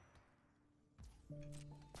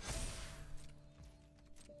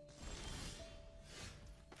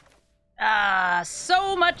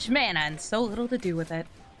 So much mana and so little to do with it.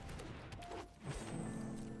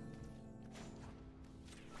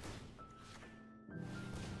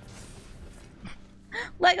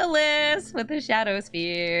 Legolas with the Shadow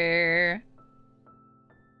Spear.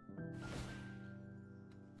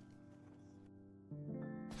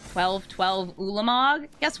 $12 Ulamog.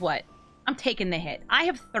 Guess what? I'm taking the hit. I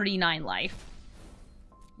have 39 life.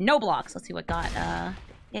 No blocks. Let's see what got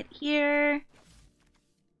hit here.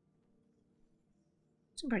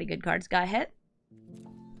 Some pretty good cards got hit.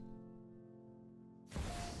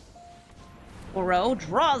 Oro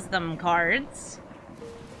draws them cards.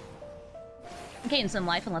 Gains some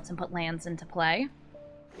life and lets him put lands into play.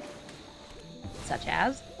 Such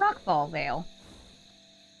as Rockfall Veil.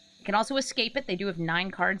 You can also escape it. They do have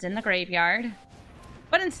 9 cards in the graveyard.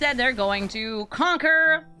 But instead, they're going to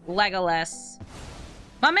conquer Legolas.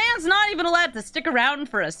 My man's not even allowed to stick around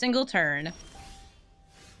for a single turn.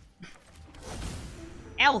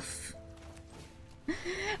 Elf.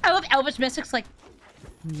 I love Elvish Mystics like...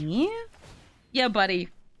 Me? Yeah, buddy.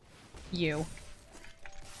 You.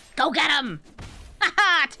 Go get him!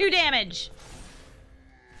 Haha! 2 damage!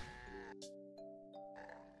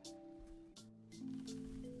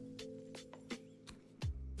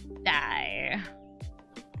 Die.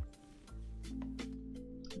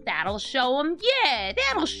 That'll show him. Yeah,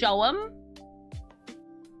 that'll show him.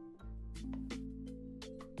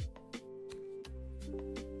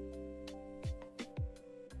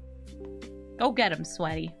 Go get him,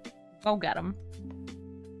 Sweaty. Go get him.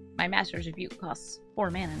 My Master's Rebuke costs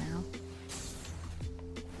 4 mana now.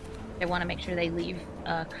 They want to make sure they leave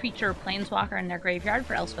a creature planeswalker in their graveyard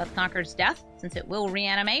for Elspeth Conqueror's Death, since it will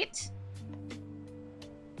reanimate.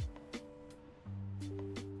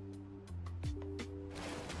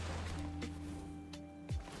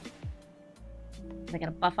 They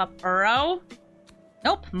gonna buff up Uro?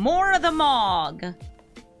 Nope, more of the Mog.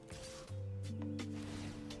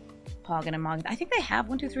 Poggin and Mog. I think they have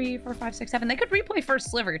 1, 2, 3, 4, 5, 6, 7. They could replay First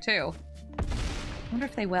Sliver too. I wonder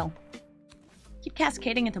if they will. Keep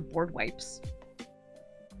cascading into board wipes.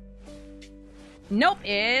 Nope,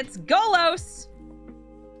 it's Golos!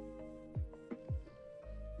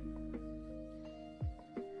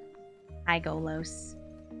 Hi, Golos.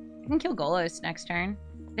 I can kill Golos next turn.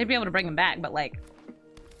 They'd be able to bring him back, but like...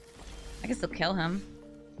 I guess they'll kill him.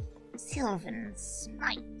 Sylvan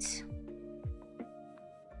Smite.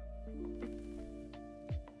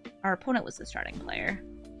 Our opponent was the starting player.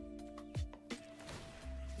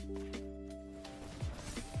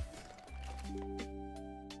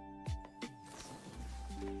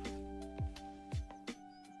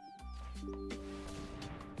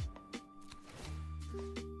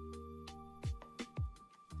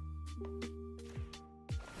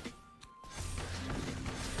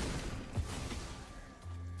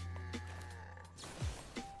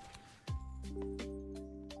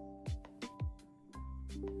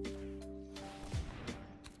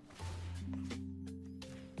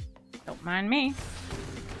 Don't mind me.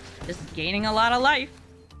 Just gaining a lot of life.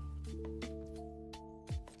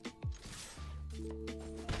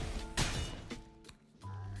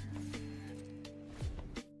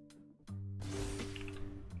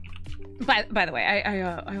 By the way, I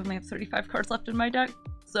only have 35 cards left in my deck,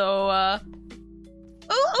 so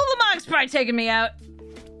Ulamog's probably taking me out.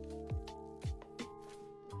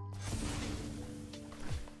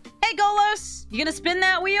 Hey Golos, you gonna spin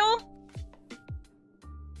that wheel?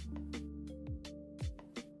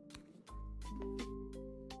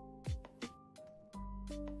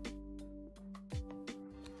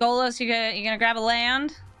 Golos, you gonna grab a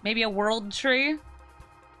land? Maybe a world tree?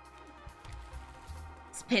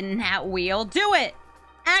 Spin that wheel. Do it!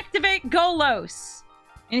 Activate Golos!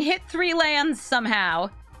 And hit 3 lands somehow.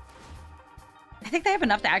 I think they have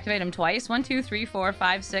enough to activate him twice. 1, 2, 3, 4,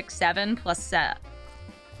 5, 6, 7, plus 7.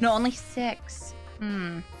 No, only 6.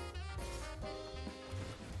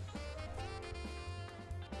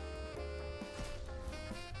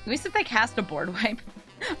 At least if they cast a board wipe,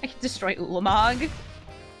 I can destroy Ulamog.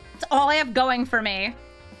 That's all I have going for me.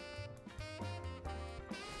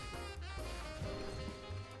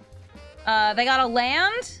 They got a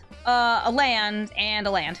land, and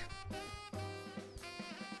a land.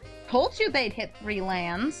 Told you they'd hit 3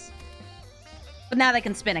 lands. But now they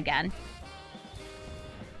can spin again.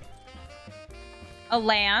 A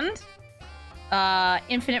land,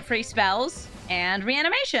 infinite free spells, and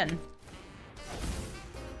reanimation.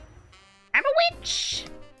 I'm a witch!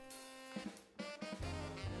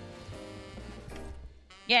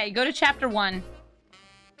 Yeah, you go to chapter 1.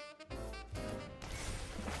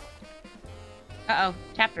 Uh-oh,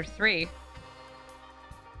 chapter 3.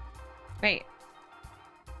 Wait.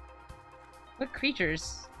 What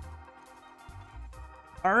creatures?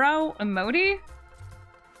 Uro? Emoti?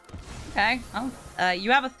 Okay, well,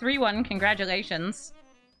 you have a 3-1. Congratulations.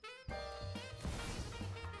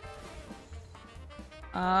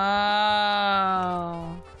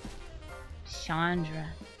 Oh. Chandra.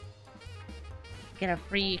 Get a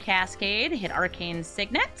free Cascade. Hit Arcane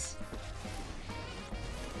Signet.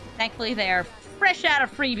 Thankfully, they are fresh out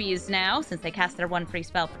of freebies now, since they cast their 1 free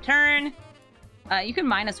spell per turn. You can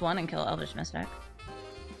 -1 and kill Elvish Mystic.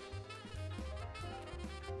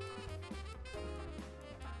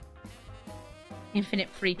 Infinite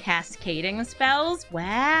free cascading spells?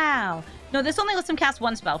 Wow. No, this only lets them cast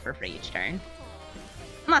 1 spell for free each turn.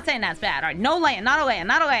 I'm not saying that's bad. All right, no land, not a land,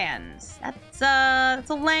 not a land. That's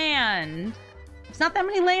a land. There's not that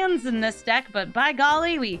many lands in this deck, but by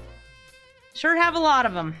golly, we sure have a lot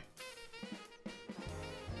of them.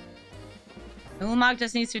 Ulamog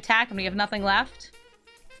just needs to attack and we have nothing left.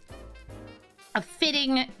 A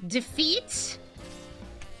fitting defeat.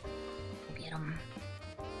 Go get him.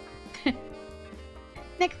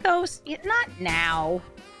 Nykthos, not now.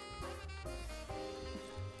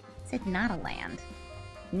 I said not a land.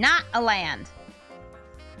 Not a land.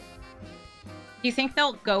 Do you think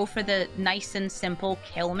they'll go for the nice and simple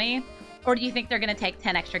kill me? Or do you think they're going to take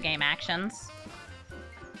 10 extra game actions?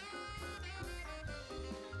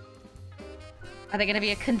 Are they going to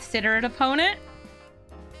be a considerate opponent?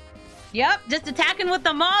 Yep, just attacking with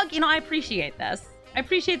the Mog. You know, I appreciate this. I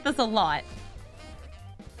appreciate this a lot.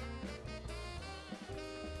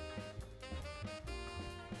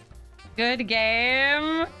 Good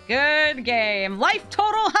game. Good game. Life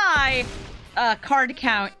total high. Card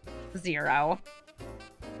count 0.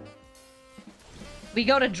 We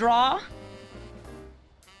go to draw.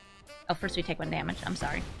 Oh, first we take 1 damage. I'm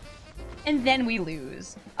sorry. And then we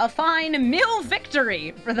lose. A fine mill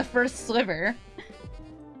victory for the first sliver.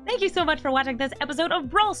 Thank you so much for watching this episode of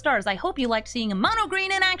Brawl Stars. I hope you liked seeing Mono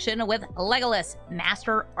Green in action with Legolas,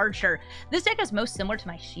 Master Archer. This deck is most similar to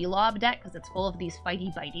my Shelob deck because it's full of these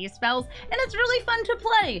fighty-bitey spells, and it's really fun to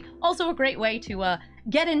play. Also a great way to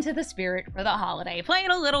get into the spirit for the holiday, playing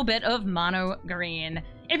a little bit of Mono Green.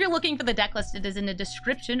 If you're looking for the deck list, it is in the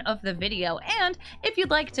description of the video. And if you'd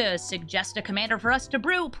like to suggest a commander for us to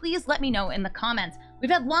brew, please let me know in the comments. We've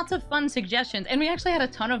had lots of fun suggestions, and we actually had a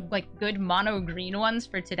ton of good mono green ones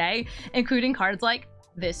for today, including cards like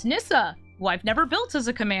this Nissa, who I've never built as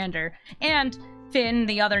a commander, and Finn,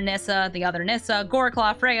 the other Nissa,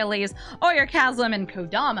 Goreclaw, Freyalise, Oyerchasm, and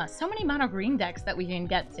Kodama. So many mono green decks that we can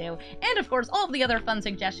get to. And of course, all of the other fun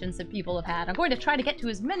suggestions that people have had. I'm going to try to get to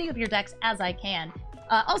as many of your decks as I can.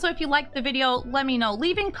 Also, if you liked the video, let me know.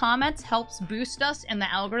 Leaving comments helps boost us in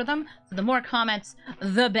the algorithm, so the more comments,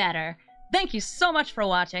 the better. Thank you so much for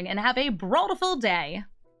watching, and have a brawlful day.